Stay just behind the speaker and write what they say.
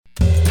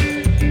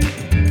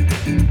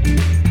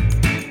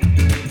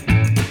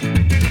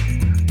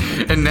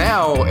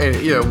now,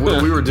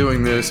 we were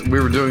doing this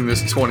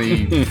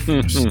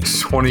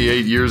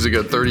 28 years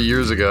ago, 30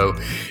 years ago,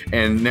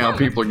 and now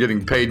people are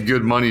getting paid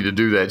good money to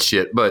do that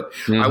shit. But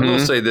I will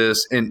say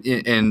this, and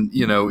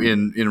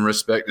in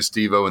respect to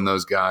Steve-O and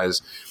those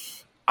guys,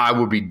 I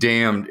would be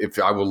damned if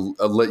I will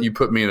let you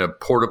put me in a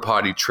porta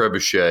potty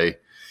trebuchet.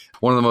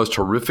 One of the most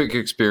horrific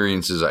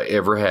experiences I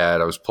ever had.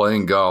 I was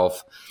playing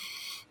golf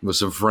with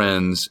some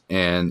friends,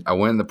 and I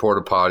went in the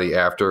porta potty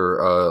after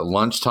a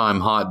lunchtime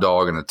hot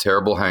dog and a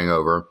terrible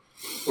hangover.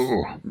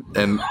 Ooh.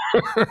 And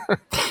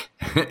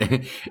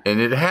and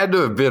it had to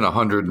have been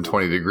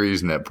 120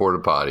 degrees in that porta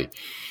potty.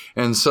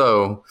 And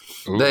so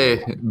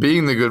they,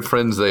 being the good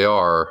friends they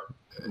are,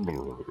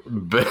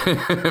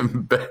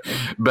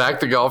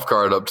 backed the golf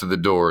cart up to the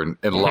door and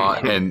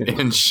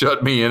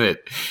shut me in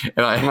it.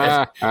 And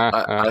I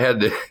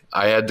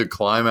had to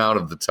climb out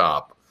of the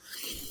top.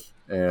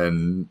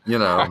 And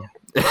well,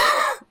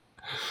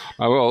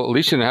 at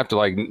least you didn't have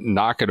to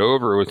knock it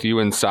over with you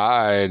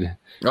inside.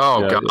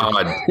 Oh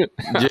God!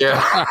 Yeah,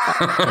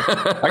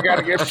 I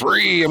gotta get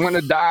free. I'm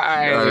gonna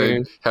die.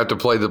 I have to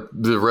play the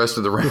rest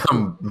of the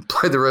round.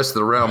 Play the rest of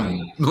the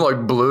round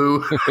like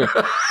blue.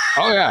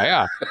 Oh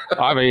yeah.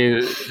 I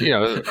mean,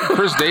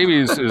 Chris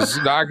Davies is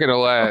not gonna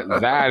let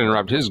that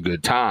interrupt his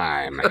good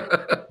time.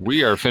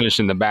 We are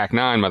finishing the back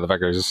nine,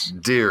 motherfuckers.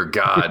 Dear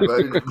God,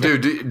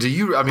 dude, do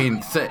you? I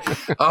mean,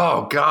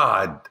 oh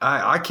God,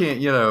 I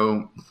can't.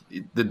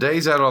 The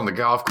days out on the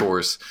golf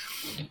course.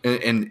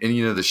 And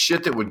the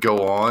shit that would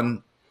go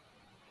on,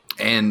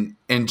 and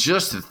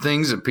just the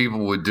things that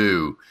people would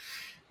do,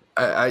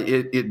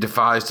 it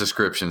defies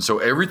description. So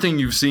everything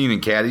you've seen in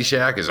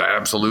Caddyshack is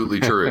absolutely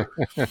true,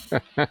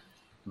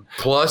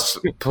 plus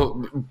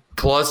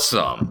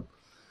some.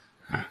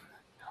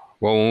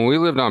 Well, when we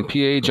lived on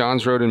PA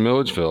Johns Road in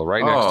Milledgeville,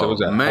 right next to it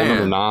was at hole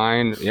number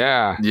 9.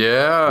 Yeah.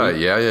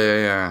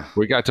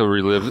 We got to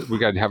relive. We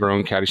got to have our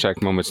own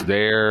Caddyshack moments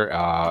there.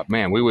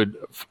 We would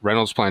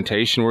Reynolds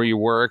Plantation where you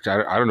worked.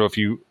 I don't know if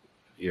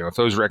if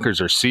those records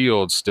are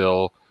sealed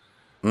still,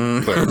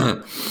 but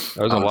there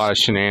was a lot of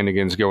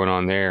shenanigans going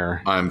on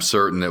there. I'm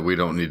certain that we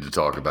don't need to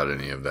talk about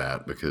any of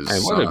that because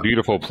what a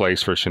beautiful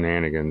place for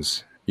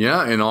shenanigans.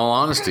 Yeah, in all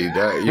honesty,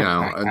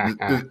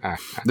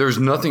 there's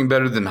nothing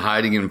better than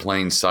hiding in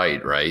plain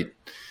sight, right?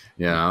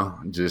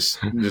 Just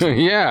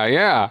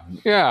yeah.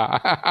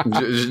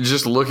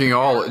 just looking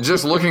all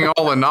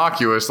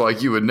innocuous,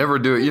 like you would never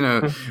do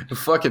it.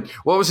 Fucking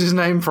what was his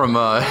name from?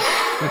 What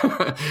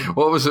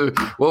was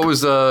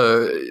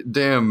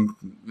damn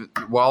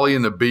Wally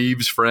and the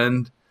Beeves'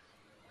 friend?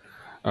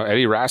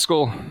 Eddie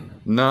Rascal?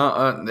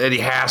 No, Eddie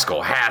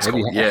Haskell.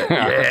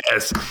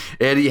 Yes,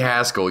 Eddie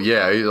Haskell.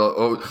 Yeah,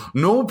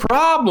 no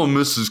problem,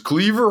 Mrs.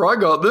 Cleaver. I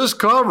got this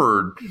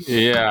covered.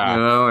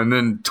 Yeah, and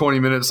then 20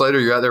 minutes later,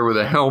 you're out there with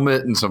a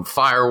helmet and some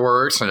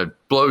fireworks and a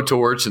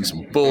blowtorch and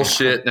some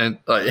bullshit, and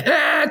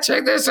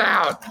check this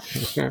out.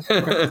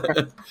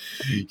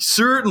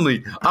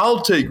 Certainly, I'll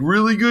take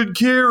really good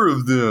care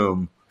of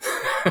them.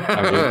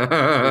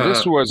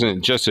 This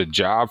wasn't just a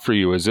job for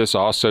you. Is this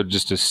also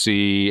just to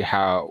see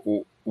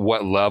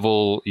what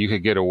level you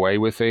could get away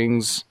with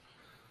things?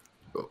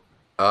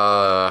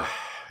 Pushing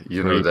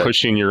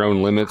your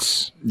own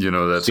limits.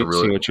 That's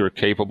seeing what you're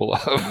capable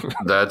of.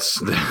 That's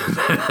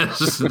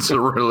a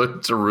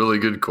really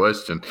good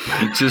question.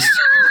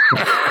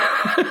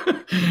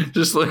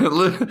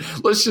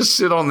 Let's just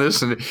sit on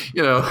this, and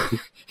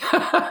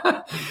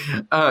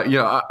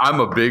I'm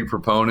a big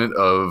proponent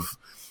of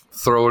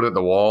throw it at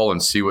the wall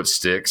and see what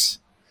sticks,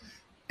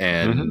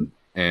 and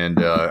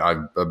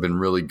I've been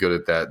really good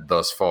at that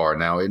thus far.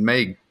 Now it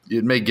may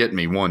get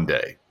me one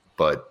day,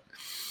 but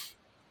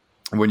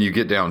when you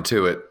get down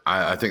to it,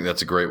 I think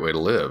that's a great way to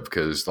live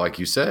because, like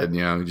you said,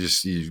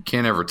 you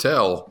can't ever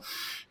tell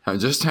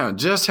just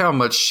how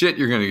much shit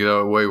you're going to get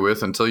away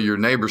with until your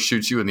neighbor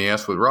shoots you in the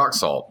ass with rock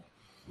salt.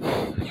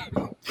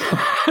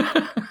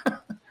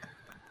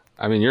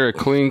 I mean, you're a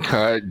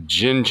clean-cut,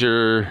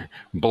 ginger,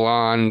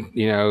 blonde,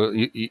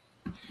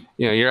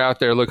 you're out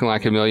there looking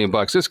like $1 million.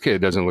 This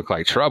kid doesn't look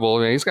like trouble.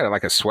 I mean, he's got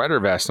like a sweater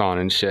vest on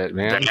and shit,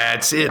 man.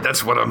 That's it.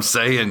 That's what I'm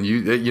saying.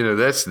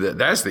 That's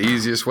the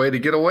easiest way to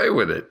get away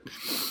with it.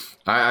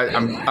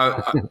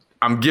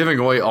 I'm giving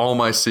away all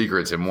my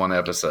secrets in one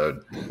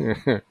episode.